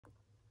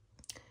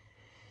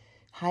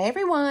Hi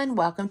everyone,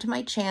 welcome to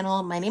my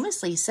channel. My name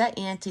is Lisa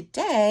and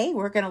today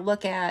we're going to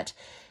look at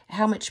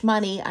how much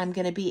money I'm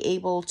going to be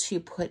able to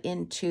put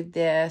into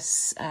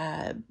this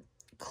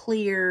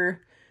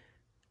clear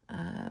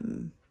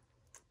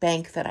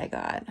bank that I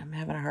got. I'm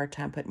having a hard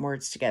time putting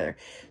words together.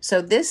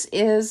 So this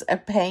is a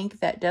bank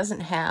that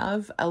doesn't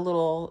have a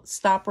little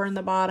stopper in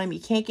the bottom. You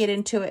can't get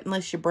into it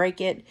unless you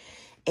break it.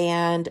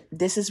 And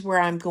this is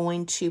where I'm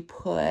going to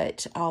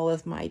put all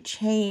of my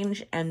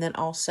change and then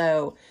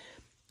also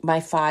my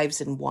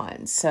 5s and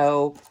 1s.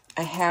 So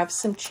I have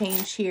some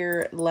change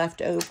here left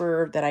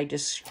over that I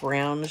just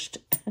scrounged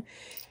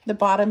the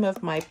bottom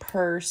of my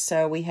purse.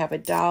 So we have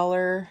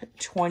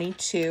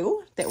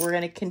 $1.22 that we're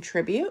going to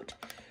contribute.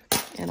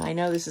 And I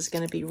know this is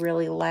going to be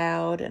really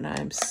loud and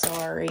I'm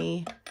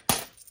sorry,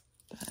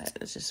 but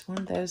it's just one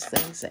of those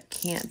things that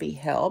can't be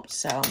helped.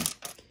 So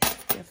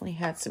definitely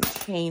had some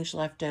change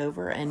left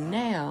over. And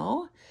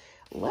now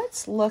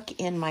let's look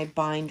in my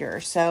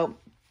binder. So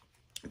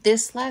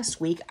this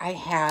last week I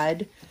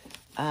had,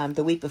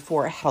 the week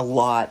before, I had a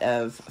lot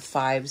of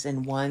 5s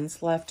and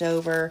 1s left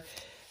over.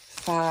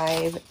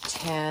 5,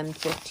 10,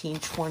 15,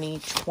 20,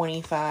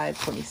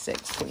 25,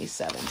 26,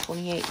 27,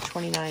 28,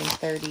 29,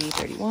 30,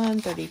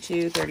 31,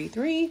 32,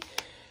 33,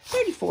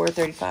 34,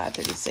 35,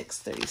 36,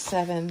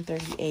 37,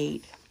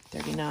 38,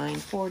 39,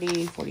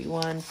 40,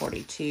 41,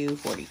 42,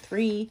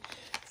 43,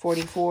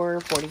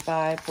 44,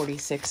 45,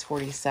 46,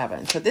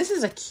 47. So this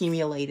is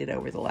accumulated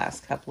over the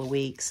last couple of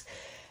weeks.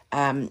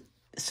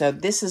 So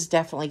this is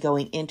definitely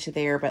going into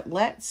there, but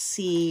let's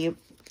see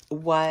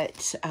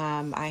what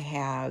I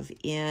have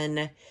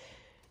in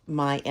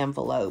my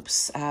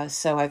envelopes.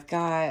 So I've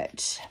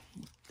got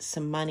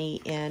some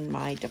money in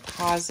my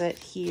deposit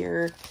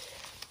here.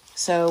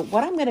 So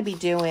what I'm going to be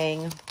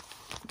doing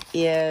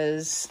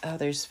is, oh,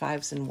 there's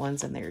 5s and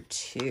 1s in there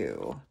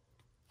too.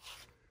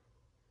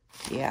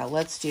 Yeah,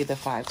 let's do the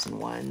 5s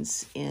and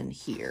 1s in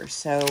here.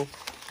 So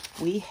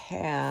we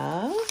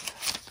have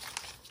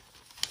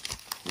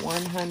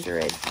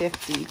 100,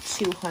 50,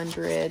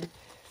 200,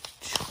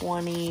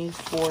 20,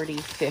 40,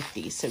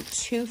 50. So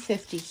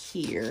 250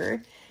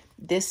 here.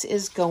 This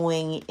is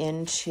going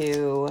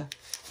into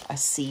a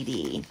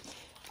CD.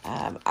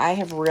 I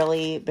have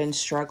really been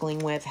struggling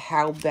with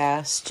how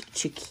best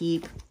to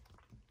keep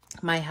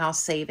my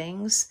house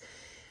savings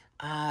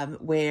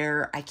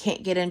where I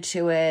can't get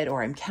into it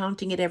or I'm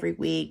counting it every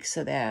week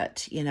so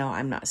that, you know,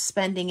 I'm not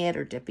spending it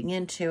or dipping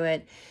into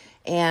it.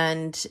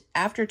 And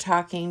after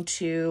talking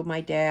to my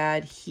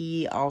dad,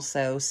 he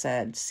also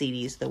said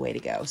CD's the way to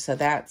go. So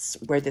that's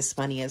where this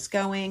money is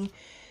going.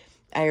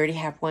 I already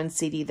have one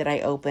CD that I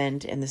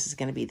opened, and this is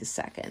going to be the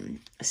second.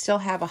 I still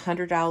have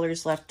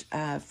 $100 left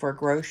for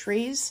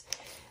groceries.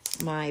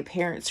 My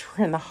parents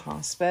were in the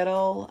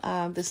hospital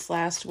this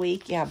last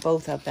week. Yeah,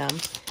 both of them.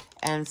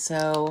 And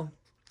so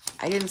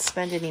I didn't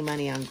spend any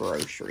money on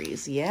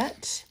groceries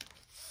yet.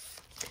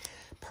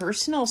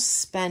 Personal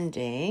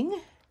spending,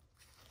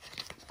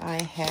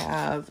 I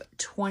have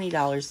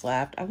 $20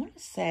 left. I want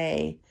to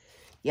say,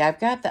 yeah, I've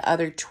got the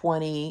other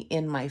 20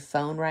 in my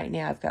phone right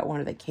now. I've got one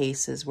of the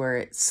cases where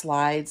it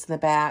slides in the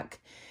back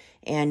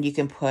and you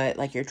can put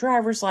like your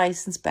driver's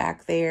license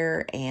back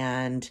there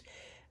and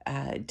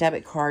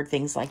debit card,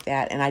 things like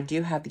that. And I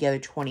do have the other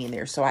 20 in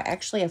there. So I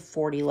actually have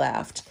 40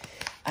 left.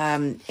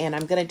 And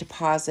I'm going to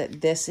deposit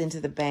this into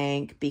the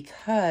bank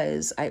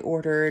because I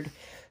ordered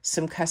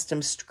some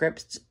custom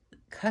script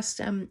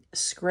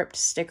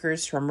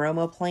stickers from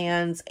Romo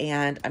Plans,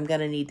 and I'm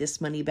going to need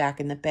this money back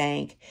in the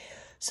bank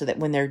so that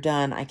when they're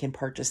done, I can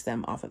purchase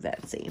them off of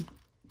Etsy.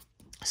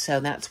 So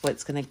that's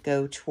what's going to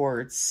go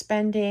towards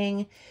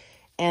spending.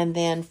 And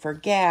then for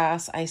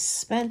gas, I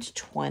spent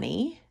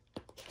 20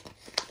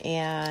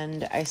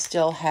 and I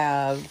still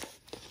have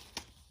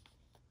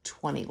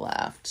 20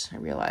 left. I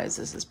realize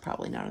this is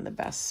probably not in the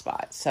best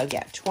spot. So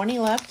yeah, 20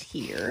 left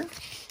here.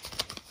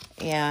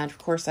 And of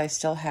course, I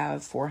still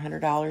have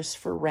 $400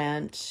 for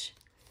rent.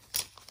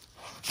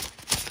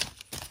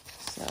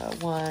 So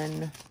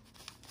 1,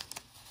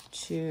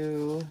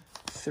 2,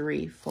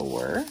 3,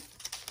 4.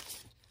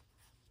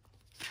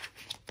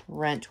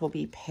 Rent will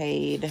be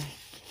paid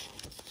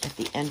at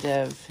the end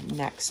of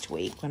next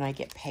week when I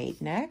get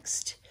paid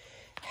next.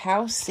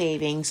 House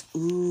savings.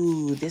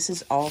 Ooh, this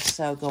is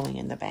also going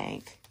in the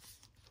bank.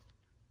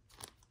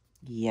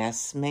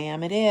 Yes,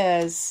 ma'am, it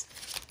is.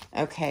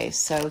 Okay,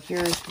 so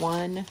here's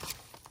 1,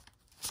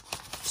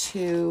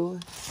 2,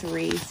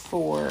 3,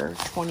 4,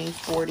 20,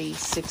 40,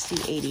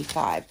 60,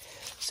 85.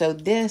 So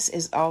this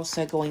is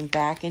also going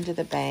back into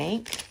the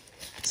bank.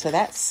 So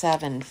that's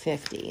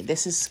 $750.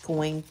 This is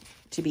going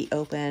to be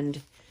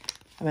opened.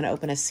 I'm going to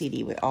open a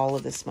CD with all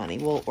of this money.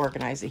 We'll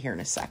organize it here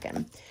in a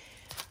second.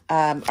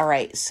 All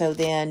right, so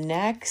then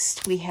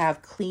next we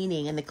have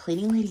cleaning, and the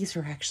cleaning ladies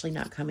are actually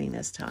not coming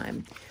this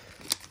time.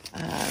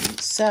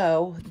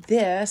 So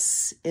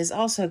this is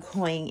also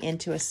going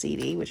into a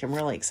CD, which I'm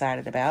really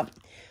excited about.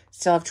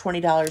 Still have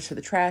 $20 for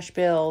the trash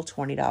bill,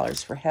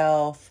 $20 for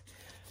health.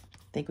 I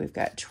think we've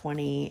got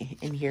 20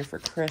 in here for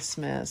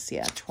Christmas.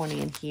 Yeah,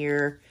 20 in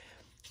here.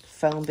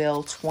 Phone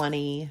bill,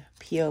 20.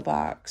 P.O.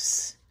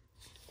 Box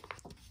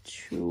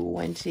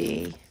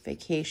 20,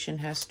 vacation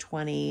has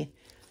 20,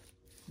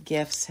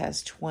 gifts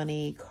has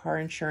 20, car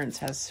insurance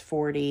has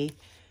 40,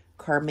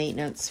 car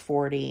maintenance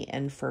 40,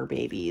 and fur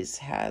babies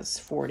has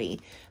 40. I'm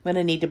going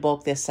to need to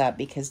bulk this up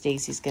because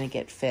Daisy's going to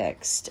get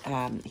fixed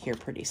here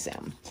pretty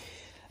soon.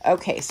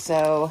 Okay,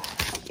 so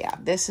yeah,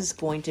 this is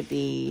going to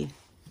be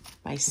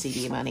my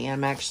CD money.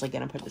 I'm actually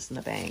going to put this in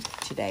the bank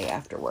today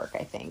after work,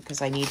 I think,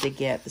 because I need to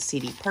get the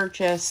CD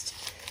purchased.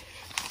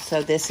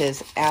 So this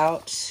is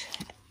out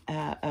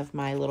of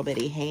my little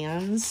bitty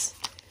hands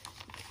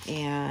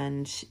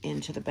and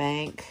into the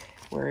bank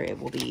where it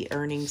will be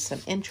earning some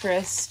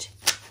interest.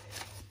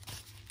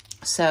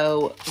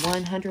 So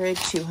 100,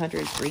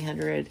 200,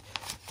 300,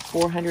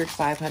 400,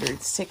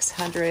 500,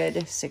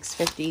 600,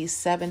 650,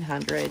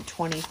 700,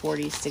 20,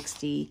 40,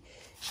 60,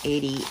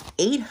 80,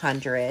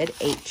 800,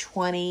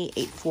 820,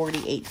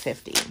 840,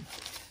 850.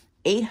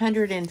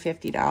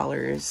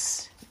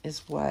 $850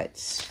 is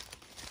what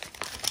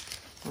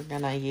we're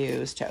going to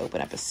use to open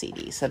up a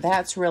CD. So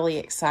that's really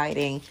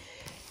exciting.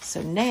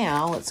 So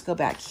now let's go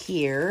back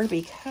here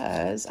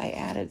because I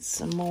added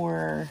some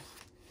more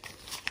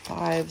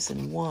 5s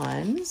and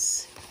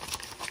 1s.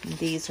 And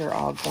these are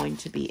all going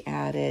to be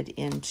added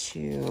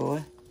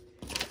into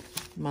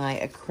my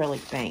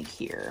acrylic bank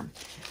here.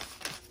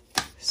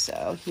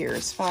 So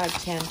here's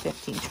 5, 10,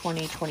 15,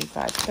 20,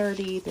 25,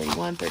 30,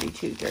 31,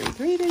 32,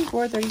 33,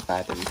 34,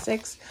 35,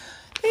 36,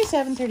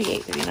 37,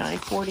 38, 39,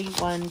 40,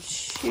 1,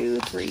 2,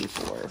 3,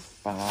 4,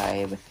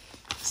 5,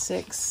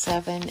 6,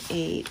 7,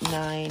 8,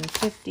 9,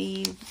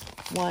 50,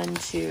 1,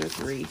 2,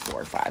 3,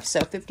 4, 5.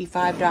 So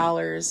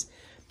 $55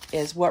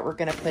 is what we're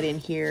going to put in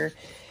here.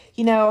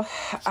 You know,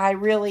 I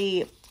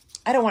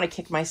don't want to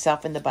kick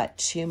myself in the butt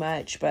too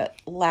much, but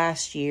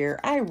last year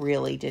I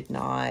really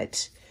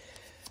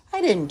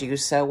I didn't do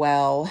so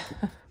well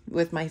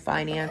with my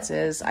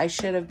finances. I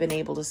should have been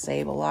able to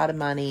save a lot of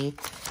money,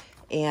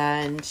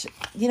 and,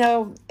 you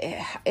know,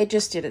 it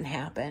just didn't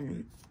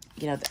happen.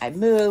 You know, I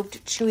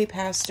moved, Chewy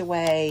passed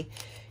away,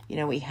 you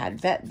know, we had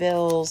vet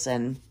bills.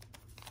 I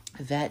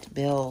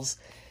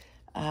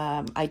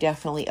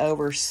definitely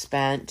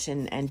overspent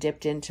and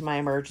dipped into my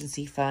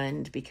emergency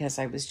fund because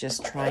I was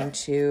just trying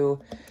to,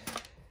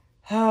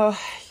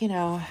 you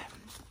know,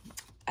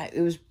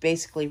 it was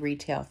basically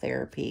retail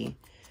therapy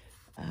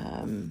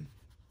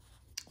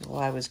while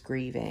I was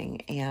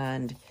grieving.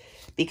 And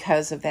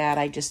because of that,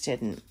 I just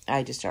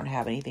don't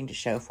have anything to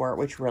show for it,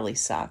 which really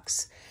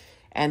sucks.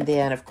 And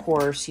then, of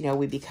course, you know,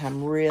 we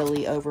become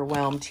really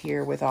overwhelmed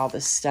here with all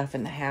this stuff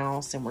in the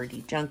house, and we're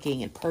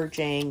de-junking and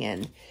purging,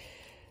 and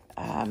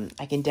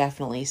I can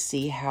definitely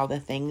see how the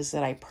things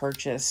that I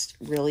purchased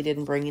really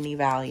didn't bring any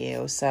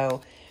value.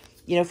 So,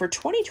 you know, for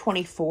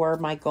 2024,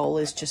 my goal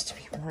is just to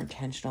be more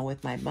intentional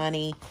with my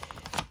money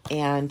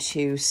and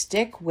to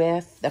stick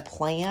with the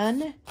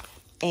plan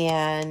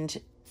and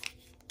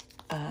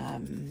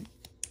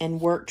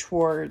work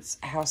towards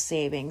house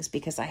savings,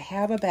 because I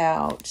have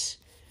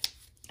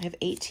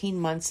 18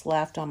 months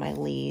left on my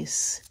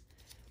lease,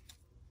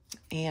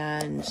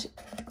 and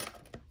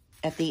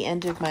at the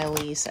end of my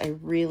lease, I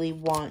really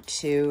want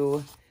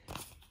to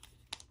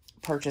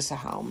purchase a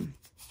home.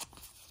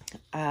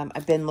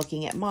 I've been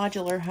looking at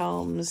modular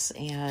homes,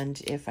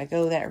 and if I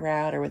go that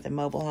route or with a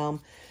mobile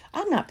home,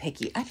 I'm not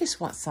picky. I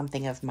just want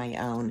something of my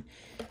own.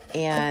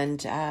 And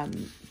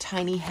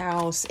tiny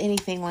house,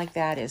 anything like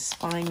that is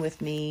fine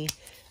with me.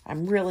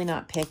 I'm really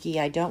not picky.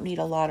 I don't need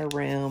a lot of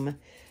room.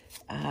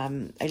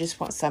 I just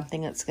want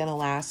something that's going to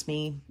last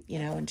me, you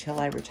know, until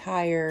I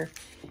retire,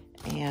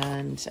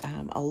 and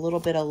a little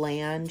bit of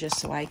land just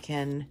so I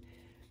can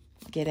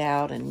get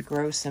out and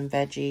grow some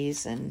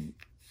veggies and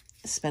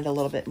spend a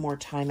little bit more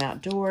time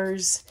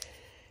outdoors.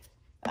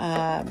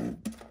 And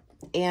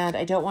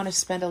I don't want to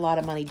spend a lot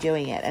of money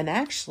doing it. And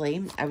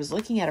actually, I was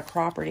looking at a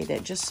property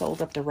that just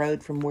sold up the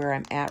road from where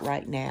I'm at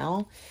right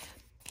now.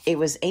 It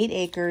was 8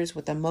 acres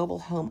with a mobile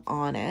home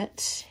on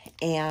it,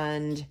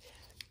 and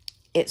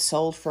it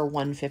sold for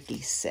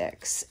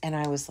 $156. And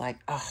I was like,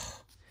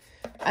 oh,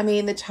 I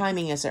mean, the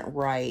timing isn't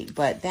right,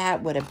 but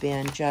that would have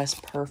been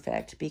just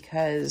perfect,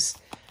 because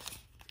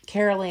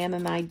Carol Ann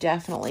and I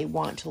definitely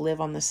want to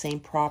live on the same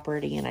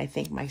property, and I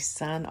think my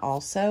son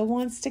also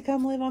wants to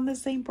come live on the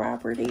same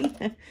property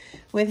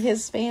with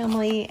his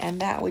family, and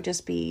that would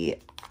just be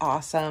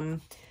awesome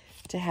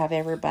to have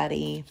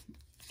everybody,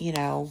 you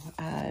know,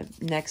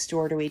 next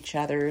door to each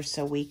other,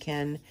 so we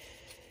can,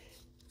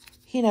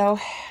 you know,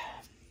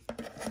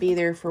 be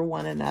there for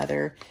one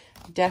another.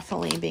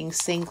 Definitely being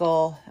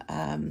single.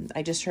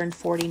 I just turned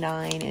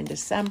 49 in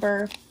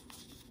December,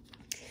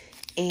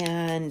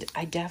 and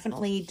I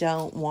definitely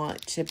don't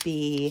want to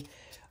be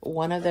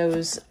one of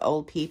those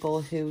old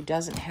people who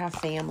doesn't have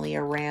family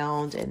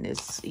around and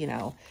is, you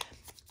know,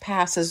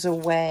 passes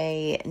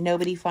away.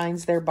 Nobody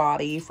finds their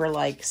body for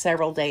like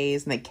several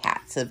days, and the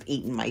cats have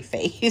eaten my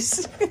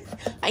face.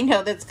 I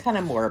know that's kind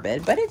of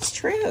morbid, but it's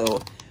true.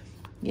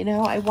 You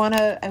know, I want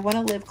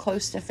to live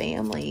close to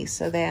family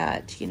so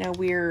that, you know,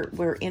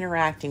 we're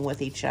interacting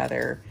with each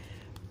other,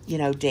 you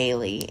know,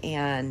 daily.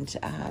 And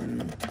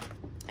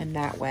And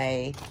that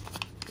way,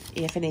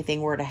 if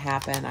anything were to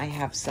happen, I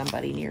have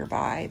somebody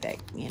nearby that,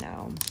 you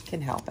know,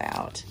 can help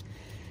out.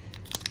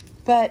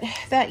 But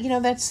that, you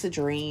know, that's the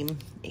dream.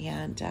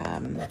 And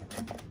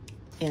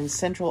in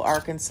Central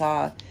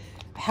Arkansas,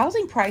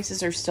 housing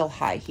prices are still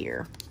high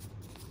here.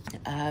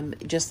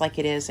 Just like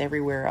it is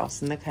everywhere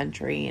else in the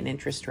country, and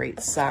interest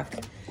rates suck.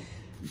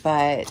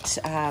 But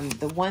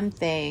the one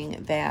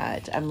thing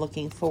that I'm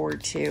looking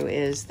forward to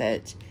is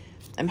that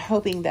I'm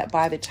hoping that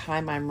by the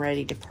time I'm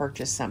ready to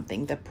purchase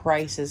something, the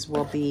prices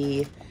will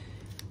be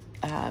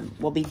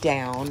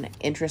down,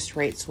 interest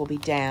rates will be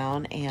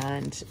down,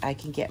 and I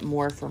can get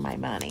more for my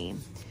money.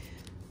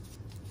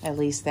 At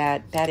least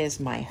that is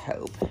my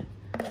hope.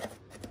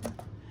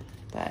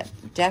 But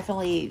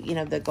definitely, you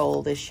know, the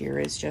goal this year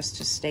is just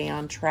to stay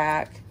on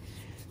track,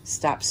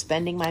 stop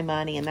spending my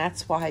money, and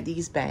that's why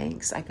these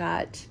banks, I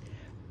got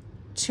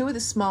 2 of the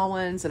small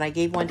ones, and I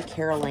gave one to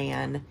Carol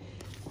Ann,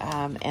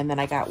 and then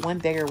I got one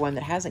bigger one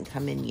that hasn't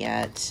come in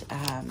yet.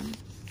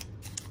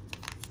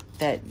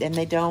 And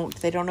they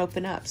don't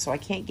open up, so I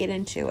can't get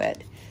into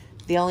it.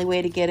 The only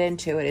way to get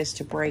into it is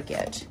to break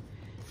it.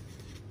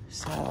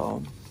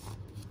 So,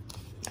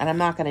 and I'm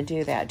not going to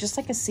do that. Just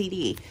like a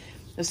CD.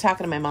 I was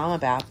talking to my mom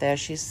about this.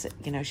 She said,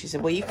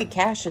 well, you could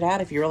cash it out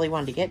if you really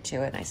wanted to get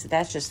to it. And I said,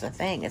 that's just the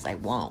thing, is I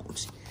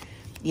won't.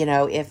 You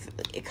know, if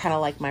kind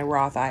of like my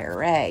Roth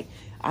IRA,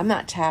 I'm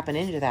not tapping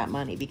into that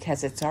money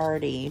because it's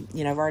already,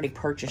 you know, I've already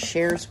purchased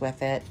shares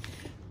with it.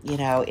 You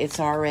know, it's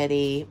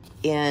already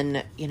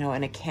in, you know,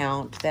 an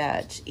account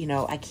that, you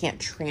know, I can't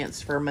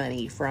transfer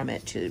money from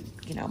it to,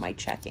 you know, my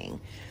checking.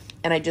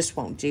 And I just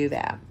won't do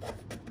that.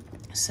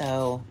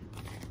 So,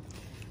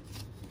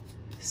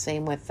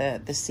 same with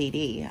the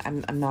CD.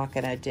 I'm not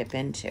going to dip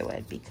into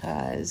it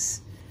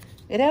because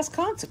it has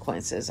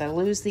consequences. I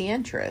lose the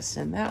interest,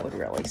 and that would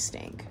really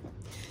stink.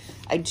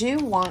 I do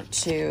want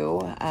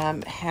to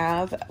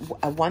have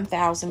a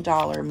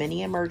 $1,000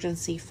 mini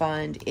emergency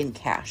fund in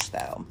cash,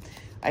 though.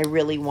 I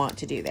really want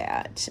to do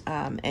that,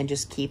 and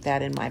just keep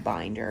that in my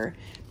binder.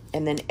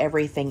 And then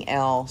everything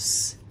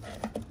else,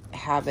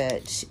 have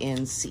it in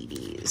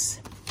CDs.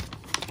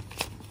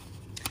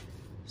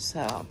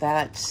 So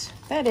that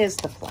is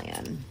the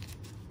plan.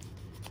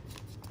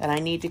 And I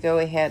need to go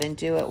ahead and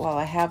do it while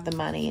I have the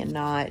money and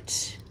not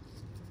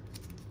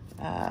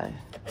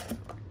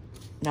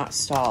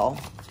stall,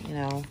 you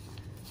know.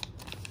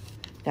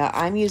 Now,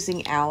 I'm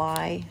using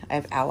Ally. I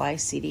have Ally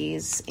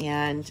CDs,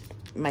 and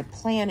my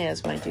plan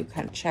is, when I do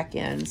kind of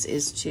check-ins,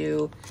 is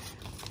to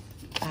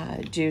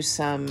do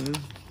some,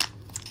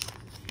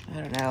 I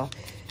don't know,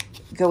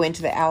 go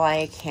into the Ally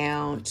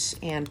account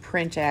and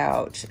print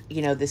out,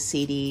 you know, the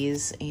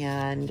CDs,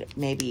 and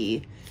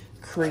maybe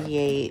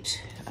create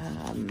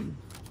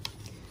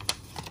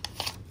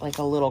like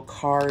a little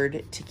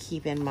card to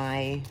keep in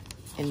my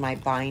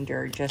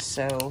binder, just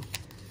so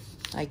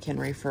I can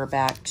refer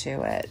back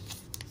to it.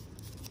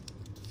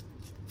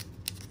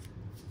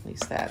 At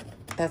least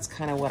that's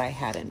kind of what I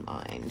had in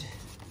mind,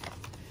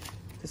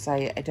 because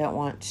I don't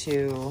want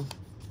to,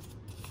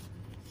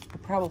 I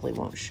probably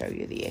won't show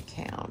you the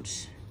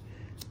account,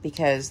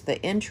 because the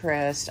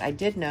interest, I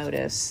did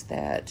notice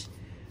that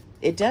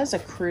it does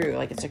accrue,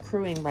 like it's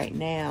accruing right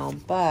now,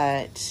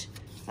 but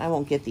I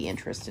won't get the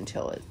interest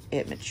until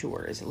it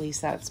matures. At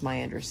least that's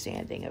my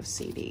understanding of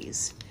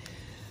CDs.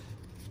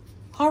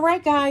 All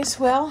right, guys,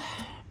 well,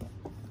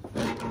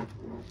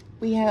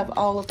 we have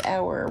all of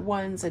our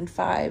 1s and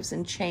 5s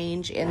and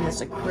change in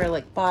this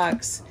acrylic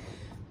box.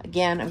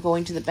 Again, I'm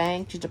going to the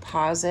bank to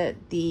deposit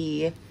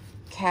the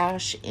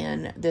cash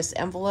in this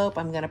envelope.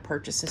 I'm going to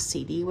purchase a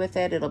CD with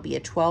it. It'll be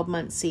a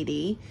 12-month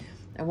CD.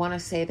 I want to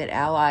say that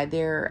Ally,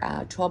 their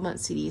 12-month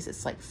CDs,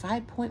 it's like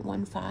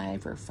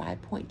 5.15 or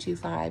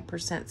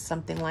 5.25%,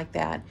 something like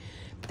that.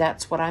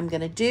 That's what I'm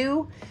going to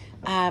do.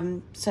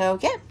 So,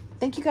 yeah.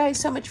 Thank you guys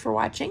so much for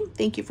watching.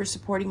 Thank you for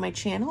supporting my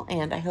channel,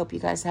 and I hope you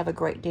guys have a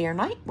great day or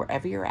night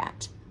wherever you're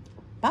at.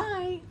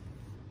 Bye.